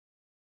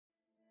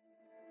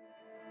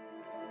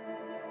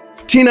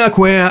Tēnā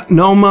koe,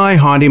 nau mai,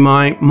 haere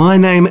mai. My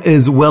name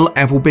is Will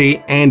Appleby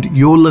and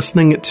you're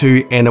listening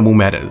to Animal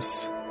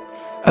Matters.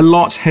 A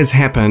lot has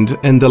happened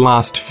in the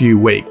last few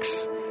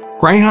weeks.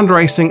 Greyhound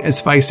racing is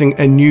facing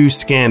a new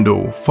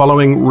scandal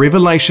following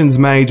revelations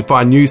made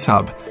by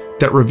Newshub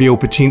that reveal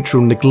potential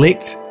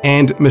neglect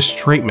and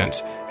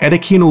mistreatment at a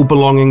kennel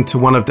belonging to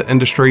one of the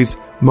industry's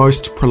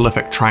most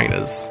prolific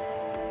trainers.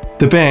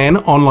 The ban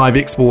on live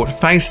export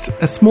faced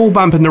a small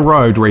bump in the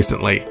road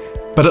recently,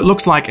 but it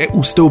looks like it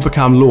will still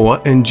become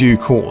law in due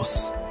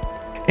course.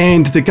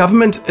 And the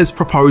government is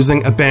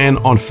proposing a ban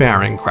on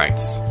farrowing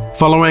crates,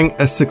 following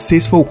a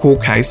successful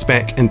court case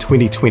back in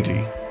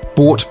 2020,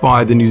 brought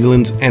by the New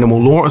Zealand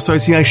Animal Law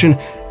Association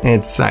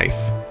and SAFE.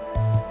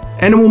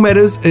 Animal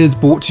Matters is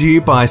brought to you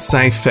by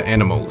SAFE for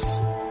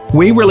Animals.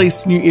 We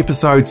release new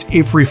episodes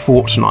every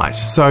fortnight,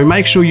 so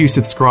make sure you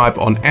subscribe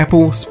on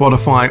Apple,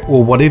 Spotify,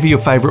 or whatever your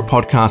favourite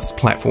podcast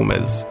platform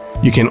is.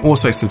 You can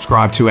also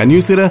subscribe to our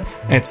newsletter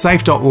at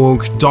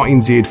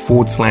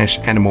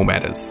safe.org.nz/Animal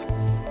Matters.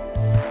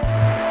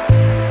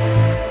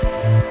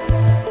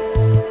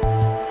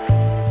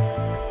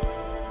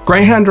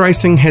 Greyhound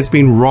racing has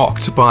been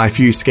rocked by a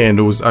few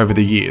scandals over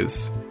the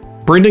years.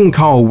 Brendan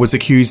Cole was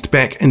accused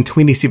back in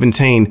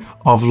 2017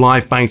 of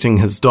live baiting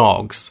his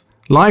dogs.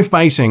 Live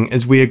baiting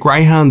is where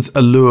greyhounds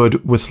are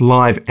lured with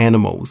live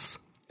animals,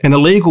 an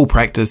illegal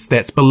practice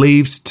that's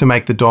believed to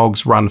make the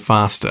dogs run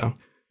faster.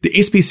 The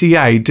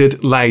SPCA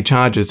did lay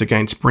charges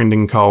against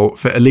Brendan Cole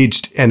for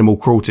alleged animal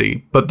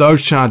cruelty, but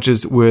those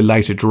charges were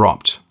later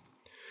dropped.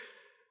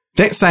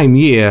 That same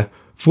year,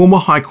 former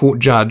High Court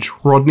Judge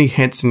Rodney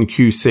Hanson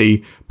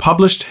QC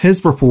published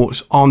his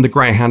report on the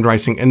greyhound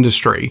racing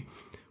industry,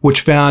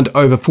 which found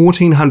over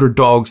 1,400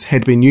 dogs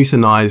had been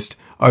euthanised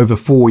over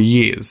 4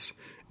 years,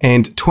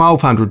 and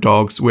 1,200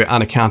 dogs were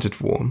unaccounted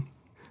for.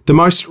 The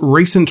most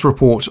recent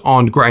report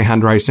on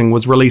greyhound racing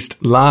was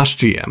released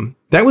last year.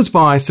 That was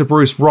by Sir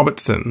Bruce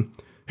Robertson,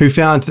 who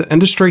found the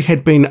industry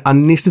had been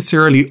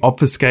unnecessarily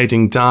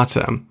obfuscating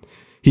data.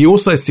 He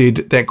also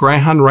said that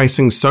greyhound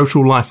racing's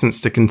social licence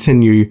to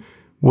continue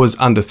was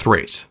under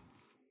threat.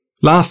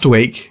 Last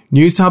week,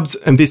 Newshub's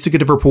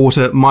investigative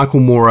reporter Michael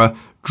Mora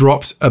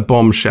dropped a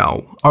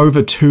bombshell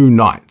over 2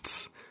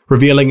 nights,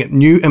 revealing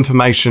new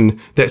information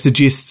that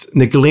suggests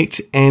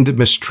neglect and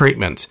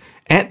mistreatment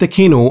at the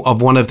kennel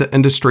of one of the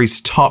industry's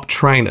top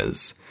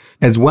trainers,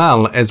 as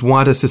well as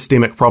wider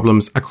systemic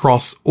problems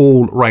across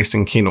all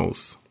racing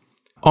kennels.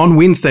 On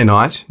Wednesday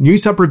night,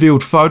 Newshub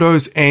revealed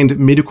photos and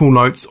medical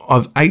notes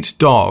of 8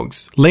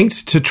 dogs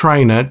linked to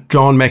trainer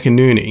John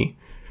McInerney,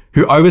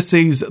 who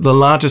oversees the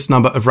largest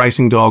number of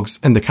racing dogs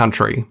in the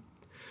country.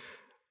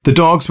 The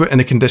dogs were in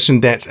a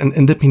condition that an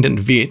independent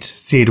vet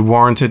said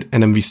warranted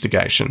an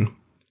investigation.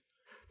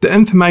 The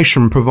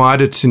information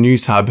provided to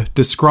Newshub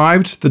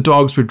described the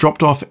dogs were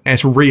dropped off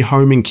at a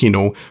rehoming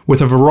kennel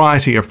with a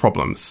variety of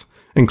problems,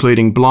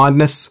 including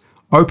blindness,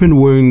 open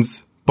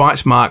wounds,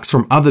 bite marks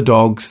from other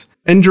dogs,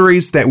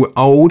 injuries that were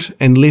old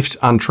and left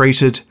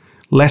untreated,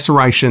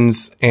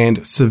 lacerations,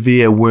 and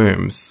severe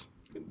worms.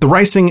 The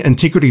Racing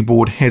Integrity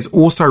Board has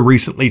also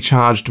recently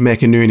charged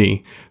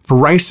McInerney for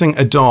racing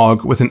a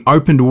dog with an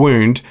opened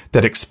wound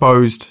that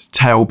exposed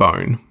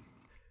tailbone.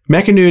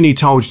 McInerney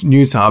told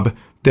Newshub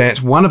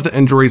that one of the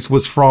injuries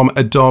was from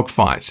a dog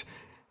fight,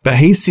 but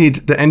he said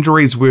the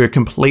injuries were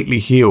completely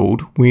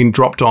healed when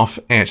dropped off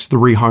at the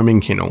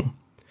rehoming kennel.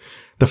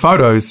 The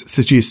photos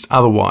suggest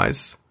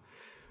otherwise.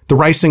 The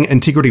Racing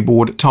Integrity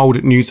Board told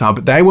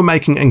Newshub they were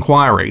making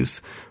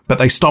inquiries, but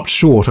they stopped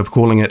short of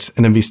calling it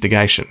an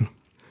investigation.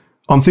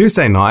 On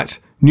Thursday night,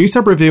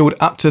 Newshub revealed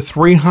up to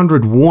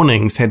 300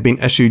 warnings had been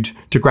issued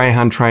to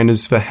greyhound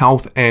trainers for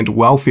health and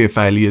welfare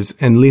failures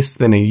in less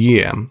than a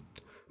year.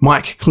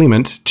 Mike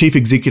Clement, Chief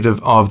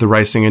Executive of the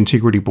Racing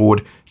Integrity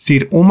Board,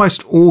 said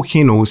almost all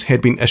kennels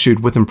had been issued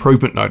with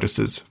improvement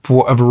notices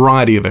for a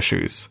variety of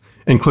issues,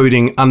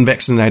 including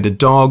unvaccinated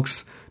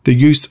dogs, the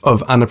use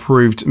of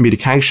unapproved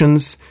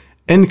medications,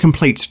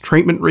 incomplete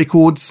treatment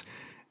records,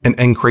 an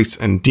increase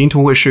in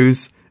dental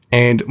issues,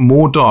 and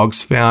more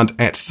dogs found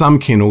at some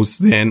kennels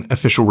than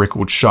official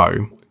records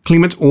show.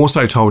 Clement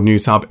also told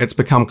Newshub it's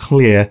become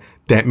clear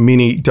that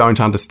many don't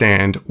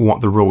understand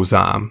what the rules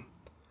are.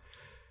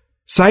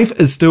 SAFE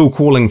is still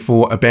calling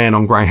for a ban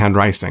on greyhound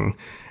racing,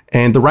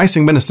 and the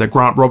Racing Minister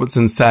Grant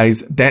Robertson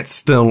says that's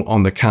still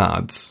on the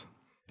cards.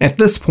 At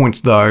this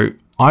point though,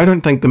 I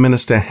don't think the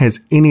Minister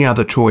has any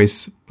other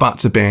choice but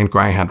to ban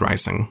greyhound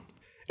racing.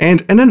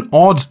 And in an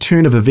odd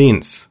turn of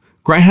events,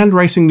 Greyhound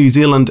Racing New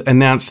Zealand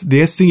announced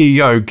their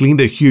CEO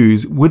Glenda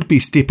Hughes would be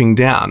stepping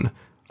down,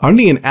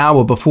 only an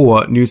hour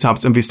before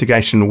Newshub's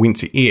investigation went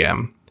to air.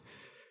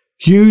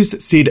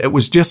 Hughes said it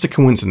was just a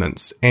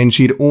coincidence and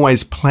she'd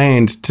always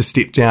planned to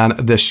step down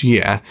this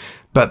year,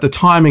 but the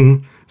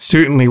timing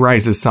certainly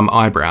raises some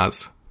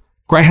eyebrows.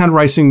 Greyhound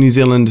Racing New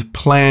Zealand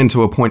plan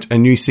to appoint a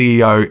new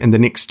CEO in the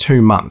next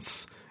 2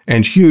 months,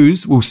 and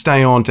Hughes will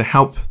stay on to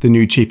help the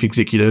new chief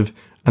executive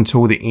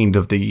until the end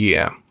of the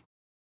year.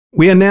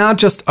 We are now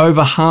just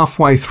over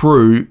halfway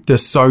through the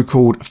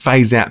so-called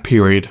phase-out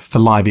period for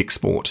live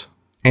export.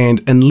 and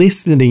in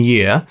less than a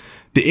year,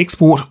 the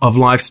export of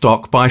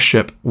livestock by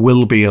ship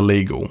will be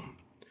illegal.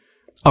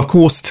 Of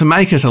course, to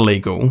make it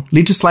illegal,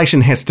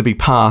 legislation has to be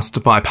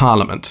passed by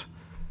Parliament.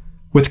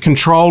 With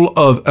control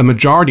of a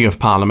majority of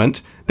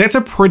Parliament, that's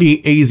a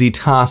pretty easy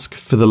task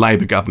for the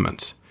Labour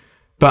government.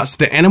 But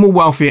the Animal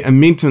Welfare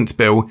Amendments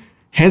Bill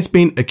has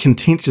been a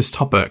contentious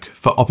topic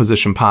for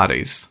opposition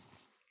parties.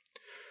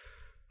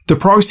 The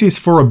process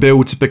for a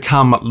bill to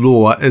become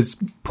law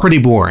is pretty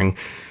boring,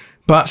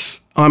 but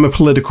I'm a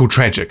political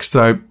tragic,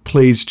 so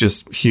please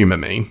just humour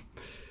me.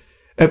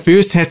 It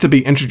first has to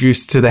be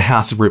introduced to the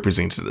House of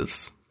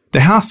Representatives.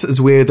 The House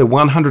is where the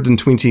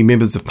 120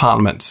 members of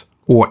Parliament,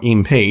 or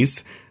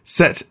MPs,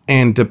 sit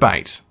and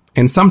debate,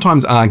 and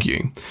sometimes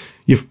argue.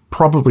 You've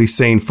probably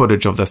seen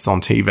footage of this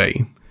on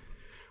TV.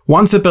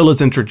 Once a bill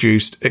is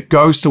introduced, it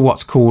goes to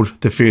what's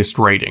called the first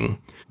reading,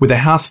 where the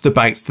House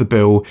debates the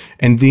bill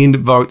and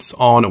then votes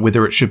on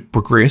whether it should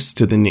progress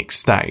to the next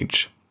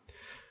stage.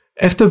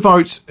 If the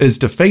vote is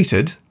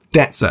defeated,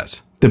 that's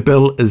it. The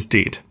bill is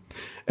dead.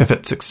 If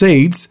it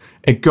succeeds,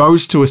 it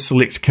goes to a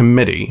select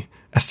committee,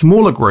 a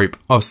smaller group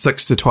of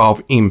 6 to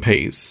 12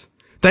 MPs.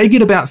 They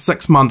get about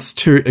 6 months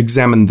to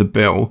examine the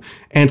bill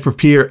and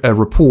prepare a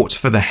report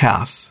for the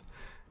House.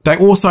 They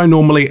also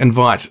normally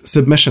invite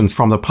submissions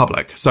from the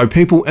public, so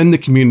people in the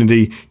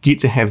community get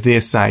to have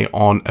their say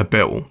on a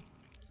bill.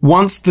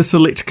 Once the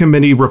Select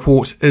Committee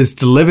report is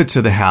delivered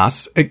to the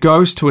House, it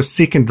goes to a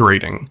second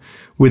reading,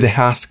 where the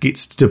House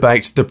gets to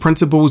debate the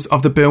principles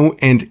of the bill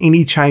and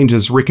any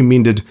changes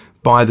recommended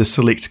by the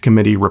Select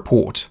Committee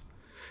report.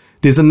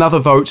 There's another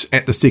vote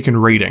at the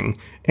second reading,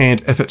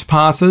 and if it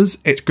passes,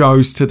 it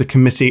goes to the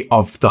Committee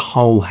of the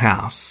whole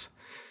House.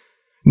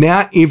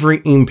 Now every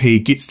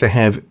MP gets to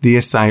have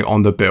their say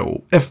on the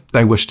bill, if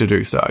they wish to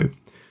do so.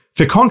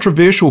 For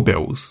controversial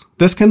bills,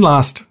 this can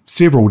last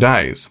several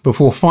days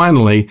before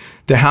finally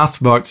the House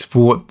votes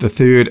for the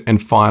third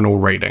and final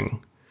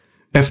reading.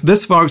 If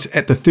this vote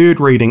at the third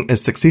reading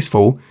is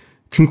successful,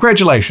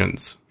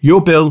 congratulations,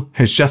 your bill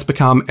has just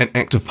become an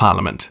Act of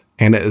Parliament,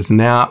 and it is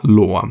now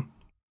law.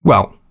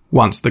 Well,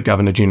 once the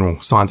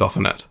Governor-General signs off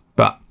on it,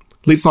 but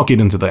let's not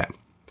get into that.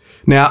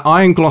 Now,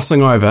 I am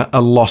glossing over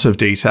a lot of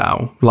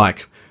detail,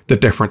 like the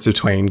difference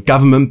between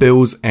government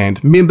bills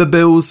and member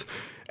bills,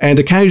 and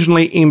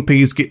occasionally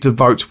MPs get to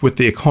vote with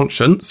their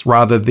conscience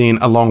rather than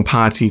along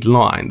party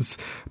lines,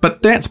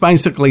 but that's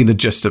basically the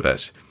gist of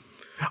it.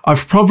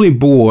 I've probably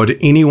bored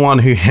anyone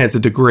who has a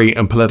degree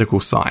in political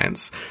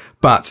science,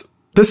 but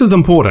this is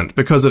important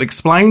because it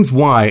explains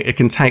why it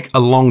can take a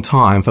long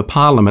time for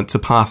Parliament to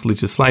pass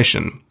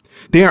legislation.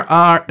 There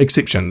are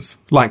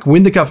exceptions, like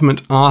when the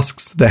government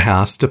asks the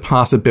House to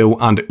pass a bill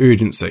under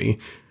urgency,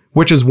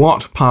 which is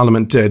what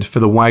Parliament did for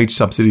the wage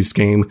subsidy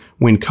scheme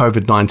when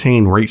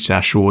COVID-19 reached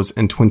our shores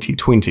in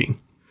 2020.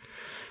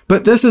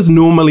 But this is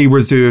normally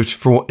reserved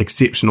for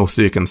exceptional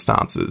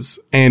circumstances,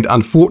 and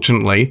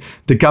unfortunately,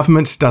 the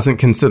government doesn't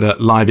consider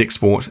live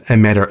export a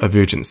matter of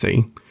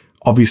urgency.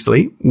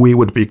 Obviously, we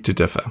would beg to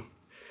differ.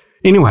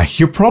 Anyway,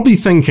 you're probably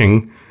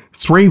thinking,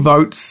 3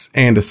 votes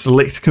and a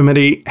select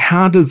committee,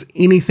 how does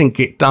anything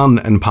get done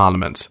in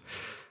Parliament?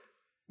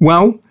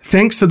 Well,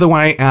 thanks to the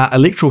way our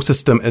electoral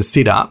system is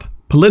set up,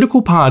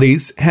 political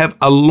parties have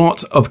a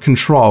lot of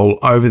control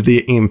over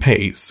their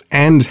MPs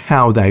and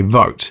how they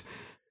vote.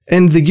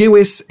 In the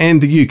US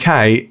and the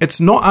UK,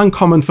 it's not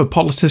uncommon for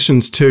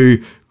politicians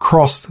to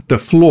cross the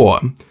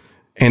floor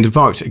and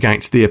vote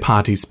against their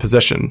party's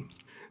position.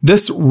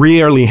 This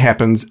rarely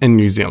happens in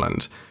New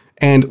Zealand,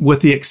 and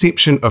with the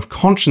exception of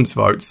conscience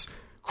votes,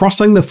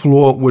 crossing the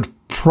floor would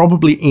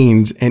probably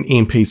end an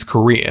MP's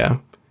career.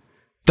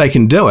 They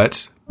can do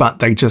it, but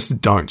they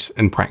just don't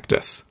in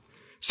practice.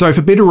 So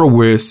for better or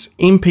worse,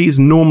 MPs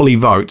normally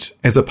vote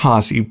as a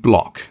party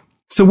bloc.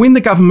 So when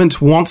the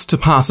government wants to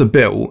pass a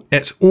bill,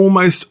 it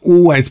almost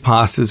always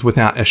passes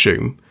without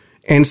issue.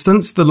 And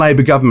since the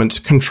Labour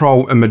government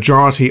control a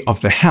majority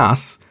of the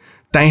House,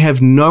 they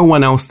have no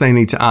one else they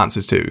need to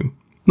answer to.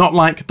 Not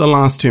like the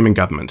last term in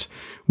government,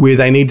 where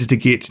they needed to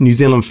get New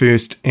Zealand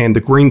First and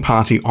the Green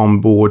Party on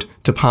board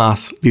to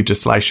pass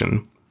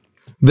legislation.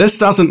 This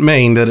doesn't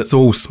mean that it's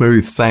all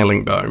smooth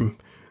sailing though.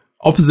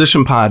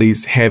 Opposition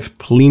parties have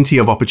plenty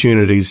of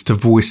opportunities to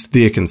voice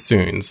their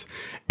concerns,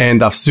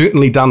 and I've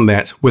certainly done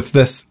that with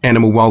this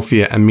Animal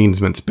Welfare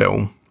Amendments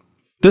Bill.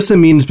 This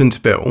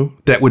amendment bill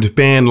that would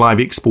ban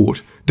live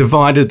export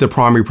divided the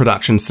Primary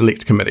Production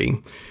Select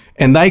Committee,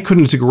 and they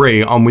couldn't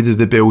agree on whether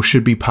the bill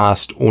should be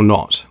passed or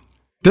not.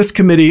 This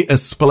committee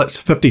is split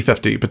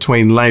 50-50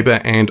 between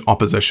Labour and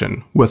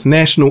opposition, with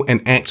National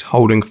and ACT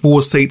holding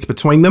 4 seats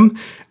between them,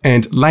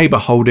 and Labour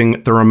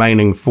holding the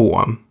remaining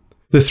 4.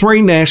 The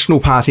 3 National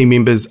Party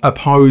members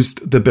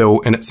opposed the bill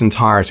in its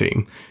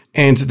entirety,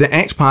 and the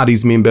ACT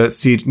Party's member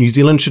said New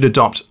Zealand should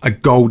adopt a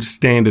gold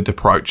standard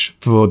approach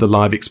for the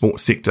live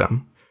export sector.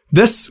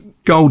 This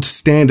gold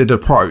standard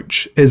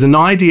approach is an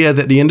idea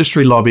that the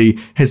industry lobby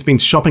has been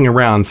shopping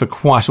around for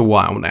quite a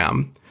while now.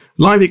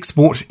 Live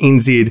Export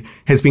NZ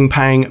has been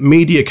paying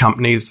media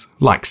companies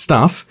like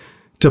Stuff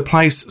to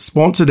place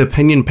sponsored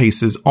opinion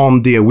pieces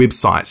on their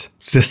website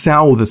to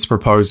sell this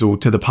proposal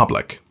to the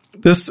public.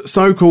 This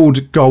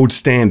so-called gold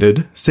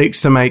standard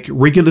seeks to make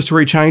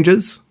regulatory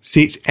changes,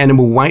 set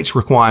animal weight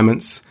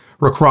requirements,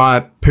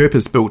 require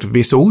purpose-built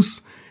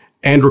vessels,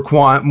 and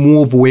require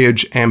more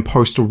voyage and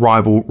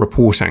post-arrival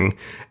reporting,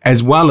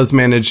 as well as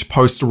manage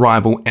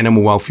post-arrival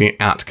animal welfare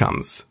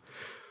outcomes.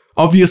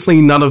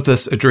 Obviously, none of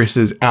this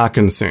addresses our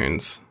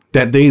concerns,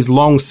 that these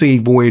long sea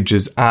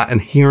voyages are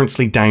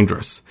inherently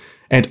dangerous,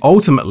 and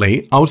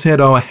ultimately,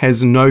 Aotearoa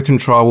has no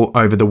control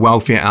over the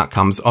welfare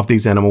outcomes of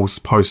these animals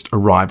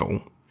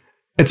post-arrival.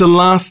 It's a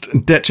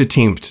last-ditch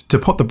attempt to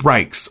put the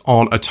brakes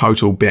on a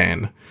total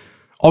ban.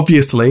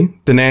 Obviously,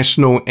 the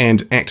National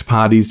and ACT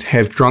parties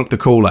have drunk the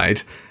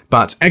Kool-Aid,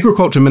 but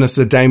Agriculture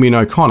Minister Damien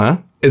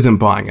O'Connor isn't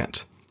buying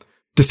it.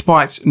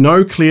 Despite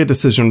no clear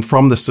decision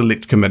from the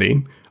Select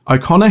Committee,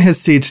 O'Connor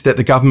has said that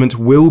the government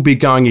will be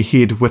going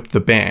ahead with the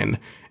ban,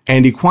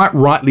 and he quite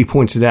rightly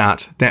pointed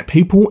out that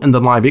people in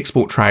the live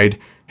export trade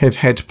have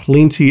had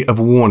plenty of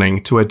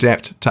warning to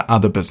adapt to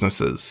other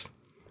businesses.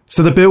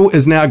 So the bill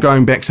is now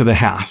going back to the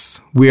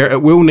House, where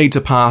it will need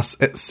to pass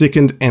its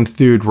second and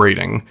third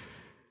reading.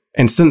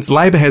 And since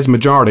Labour has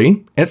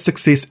majority, its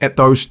success at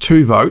those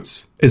two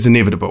votes is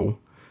inevitable.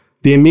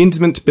 The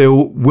amendment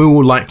bill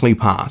will likely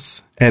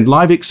pass, and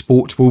live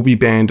export will be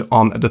banned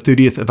on the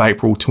 30th of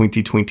April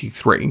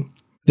 2023.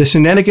 The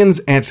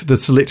shenanigans at the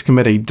Select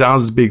Committee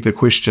does beg the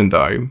question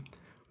though,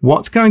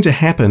 what's going to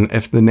happen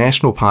if the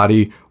National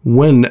Party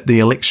win the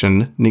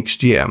election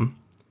next year?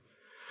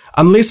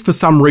 Unless for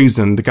some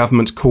reason the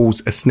government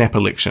calls a snap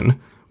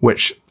election,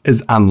 which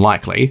is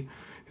unlikely,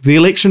 the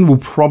election will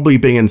probably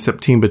be in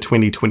September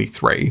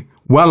 2023,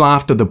 well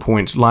after the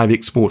point live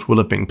export will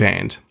have been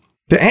banned.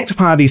 The ACT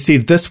Party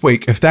said this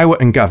week if they were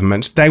in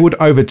government, they would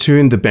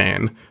overturn the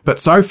ban, but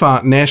so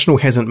far National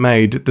hasn't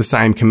made the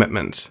same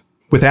commitment,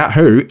 without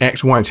who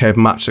ACT won't have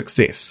much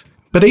success.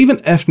 But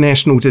even if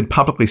National did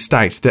publicly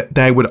state that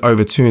they would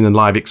overturn the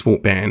live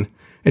export ban,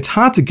 it's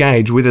hard to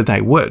gauge whether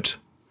they would.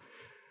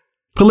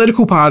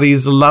 Political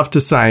parties love to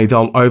say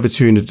they'll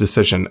overturn a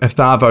decision if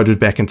they're voted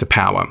back into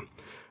power.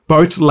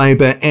 Both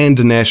Labour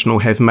and National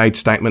have made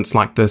statements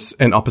like this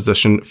in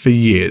opposition for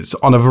years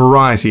on a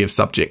variety of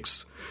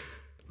subjects.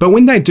 But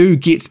when they do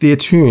get their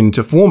turn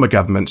to form a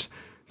government,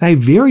 they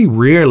very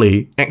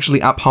rarely actually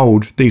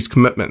uphold these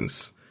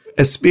commitments,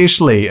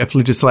 especially if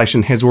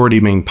legislation has already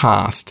been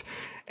passed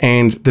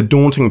and the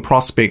daunting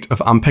prospect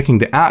of unpicking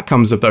the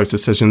outcomes of those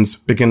decisions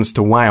begins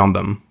to weigh on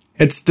them.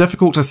 It's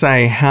difficult to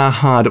say how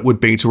hard it would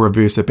be to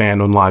reverse a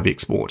ban on live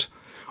export.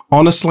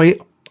 Honestly,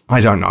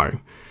 I don't know.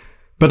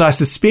 But I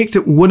suspect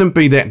it wouldn't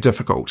be that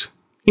difficult.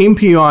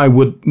 MPI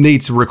would need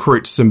to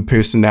recruit some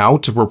personnel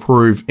to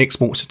approve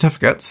export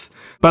certificates,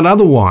 but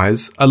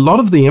otherwise, a lot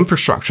of the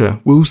infrastructure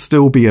will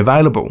still be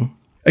available.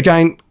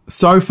 Again,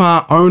 so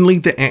far only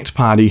the ACT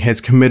Party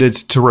has committed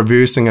to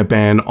reversing a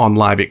ban on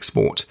live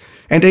export,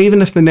 and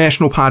even if the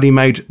National Party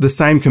made the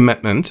same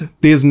commitment,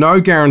 there's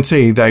no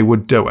guarantee they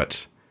would do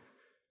it.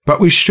 But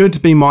we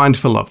should be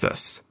mindful of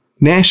this.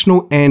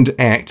 National and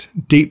ACT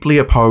deeply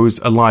oppose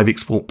a live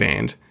export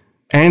ban,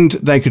 and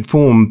they could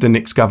form the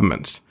next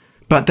government.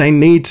 But they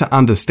need to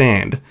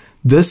understand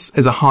this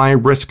is a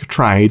high-risk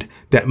trade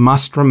that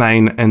must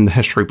remain in the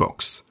history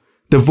books.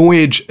 The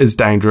voyage is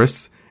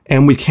dangerous,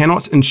 and we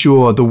cannot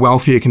ensure the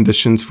welfare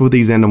conditions for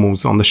these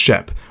animals on the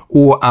ship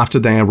or after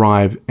they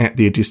arrive at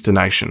their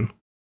destination.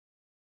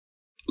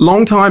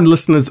 Long-time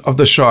listeners of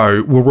the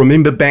show will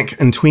remember back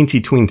in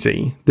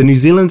 2020, the New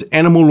Zealand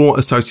Animal Law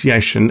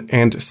Association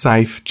and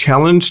SAFE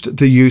challenged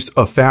the use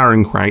of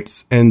farrowing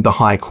crates in the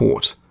High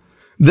Court.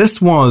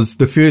 This was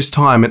the first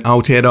time in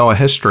Aotearoa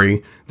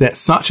history that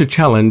such a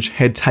challenge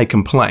had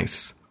taken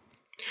place.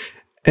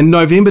 In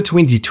November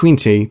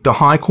 2020, the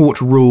High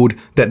Court ruled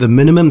that the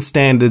minimum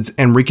standards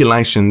and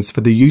regulations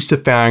for the use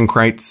of farrowing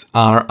crates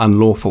are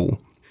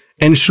unlawful.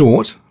 In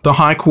short, the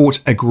High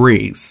Court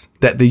agrees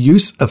that the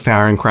use of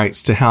farrowing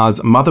crates to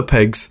house mother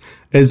pigs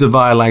is a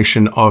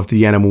violation of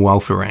the Animal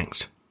Welfare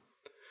Act.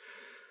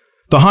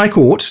 The High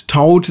Court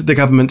told the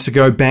government to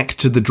go back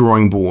to the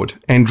drawing board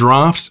and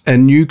draft a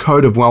new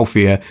code of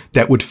welfare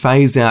that would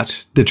phase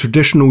out the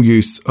traditional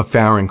use of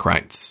farrowing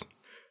crates.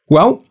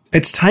 Well,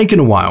 it's taken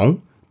a while,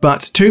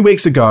 but 2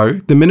 weeks ago,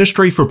 the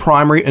Ministry for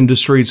Primary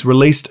Industries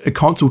released a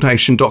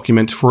consultation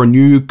document for a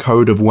new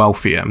code of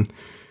welfare,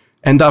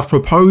 and they've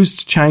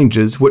proposed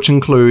changes which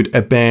include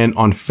a ban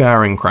on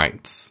farrowing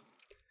crates.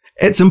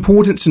 It's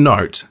important to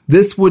note,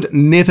 this would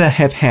never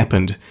have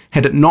happened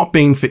had it not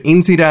been for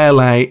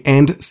NZALA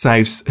and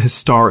SAFE's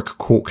historic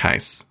court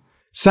case.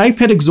 SAFE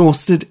had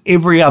exhausted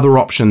every other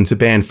option to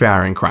ban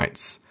farrowing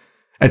crates.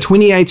 A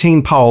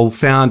 2018 poll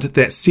found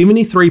that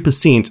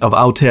 73% of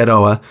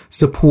Aotearoa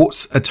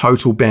supports a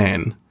total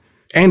ban.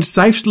 And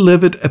SAFE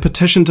delivered a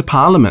petition to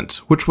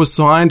Parliament, which was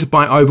signed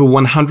by over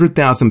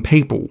 100,000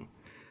 people.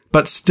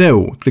 But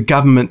still, the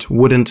government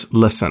wouldn't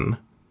listen.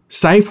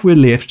 SAFE were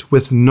left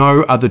with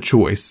no other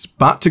choice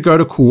but to go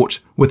to court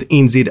with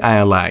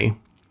NZALA.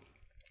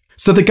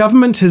 So the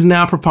government has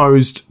now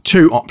proposed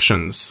two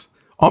options.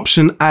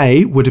 Option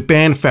A would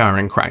ban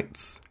farrowing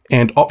crates,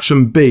 and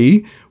Option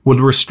B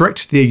would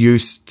restrict their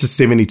use to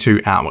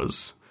 72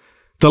 hours.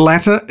 The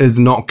latter is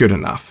not good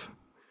enough.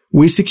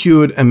 We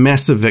secured a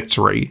massive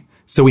victory,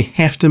 so we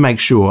have to make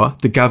sure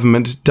the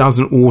government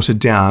doesn't water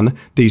down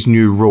these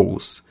new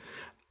rules.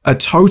 A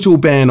total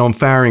ban on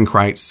farrowing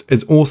crates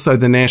is also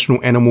the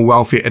National Animal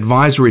Welfare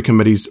Advisory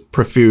Committee's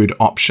preferred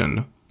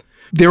option.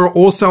 There are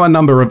also a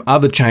number of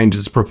other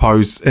changes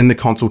proposed in the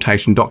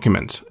consultation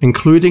document,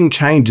 including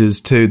changes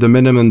to the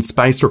minimum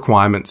space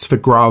requirements for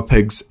grower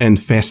pigs in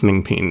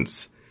fattening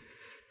pens.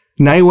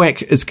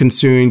 NAWAC is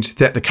concerned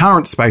that the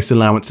current space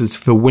allowances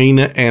for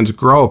weaner and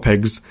grower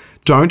pigs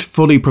don't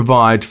fully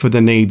provide for the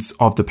needs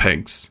of the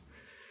pigs.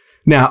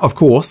 Now, of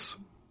course,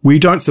 we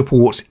don't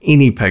support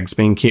any pigs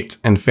being kept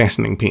in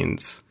fattening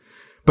pens.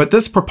 But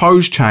this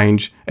proposed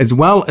change, as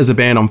well as a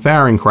ban on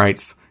farrowing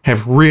crates,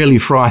 have really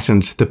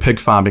frightened the pig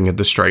farming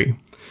industry.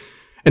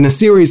 In a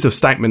series of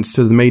statements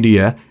to the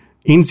media,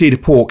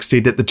 NZ Pork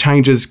said that the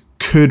changes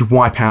could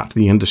wipe out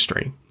the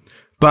industry.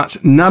 But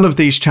none of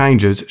these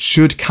changes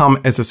should come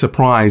as a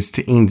surprise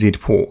to NZ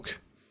Pork.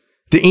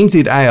 The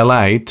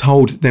NZALA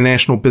told the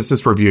National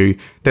Business Review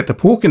that the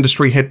pork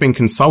industry had been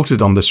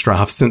consulted on this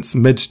draft since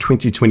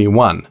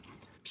mid-2021.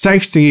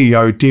 SAFE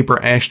CEO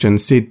Deborah Ashton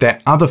said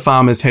that other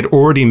farmers had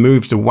already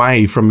moved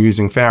away from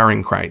using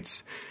farrowing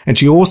crates, and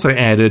she also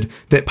added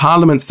that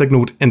Parliament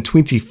signalled in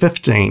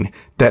 2015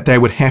 that they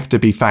would have to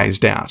be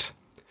phased out.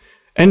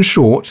 In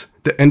short,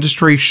 the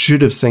industry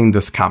should have seen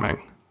this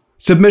coming.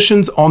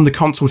 Submissions on the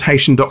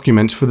consultation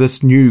document for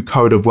this new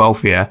Code of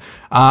Welfare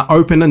are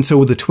open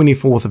until the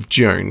 24th of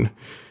June.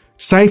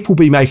 SAFE will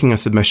be making a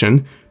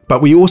submission,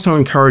 but we also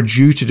encourage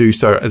you to do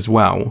so as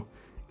well.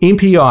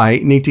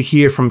 MPI need to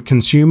hear from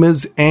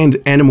consumers and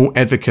animal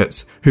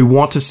advocates who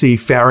want to see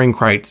farrowing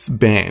crates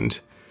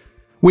banned.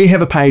 We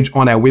have a page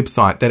on our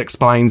website that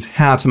explains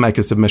how to make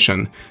a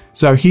submission,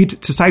 so head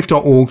to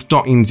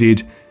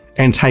safe.org.nz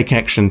and take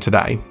action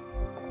today.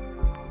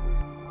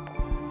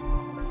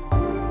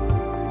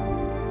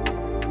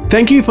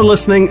 Thank you for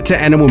listening to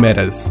Animal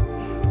Matters.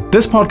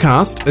 This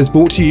podcast is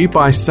brought to you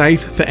by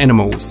Safe for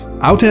Animals,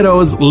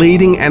 Aotearoa's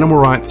leading animal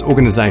rights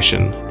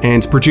organisation,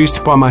 and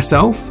produced by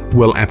myself,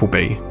 Will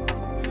Appleby.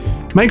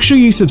 Make sure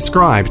you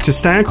subscribe to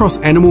stay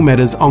across Animal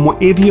Matters on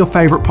whatever your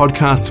favourite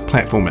podcast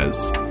platform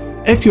is.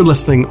 If you're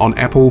listening on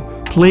Apple,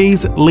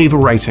 please leave a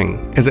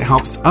rating, as it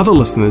helps other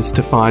listeners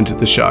to find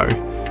the show.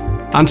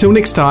 Until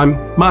next time,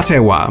 mā te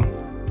wā.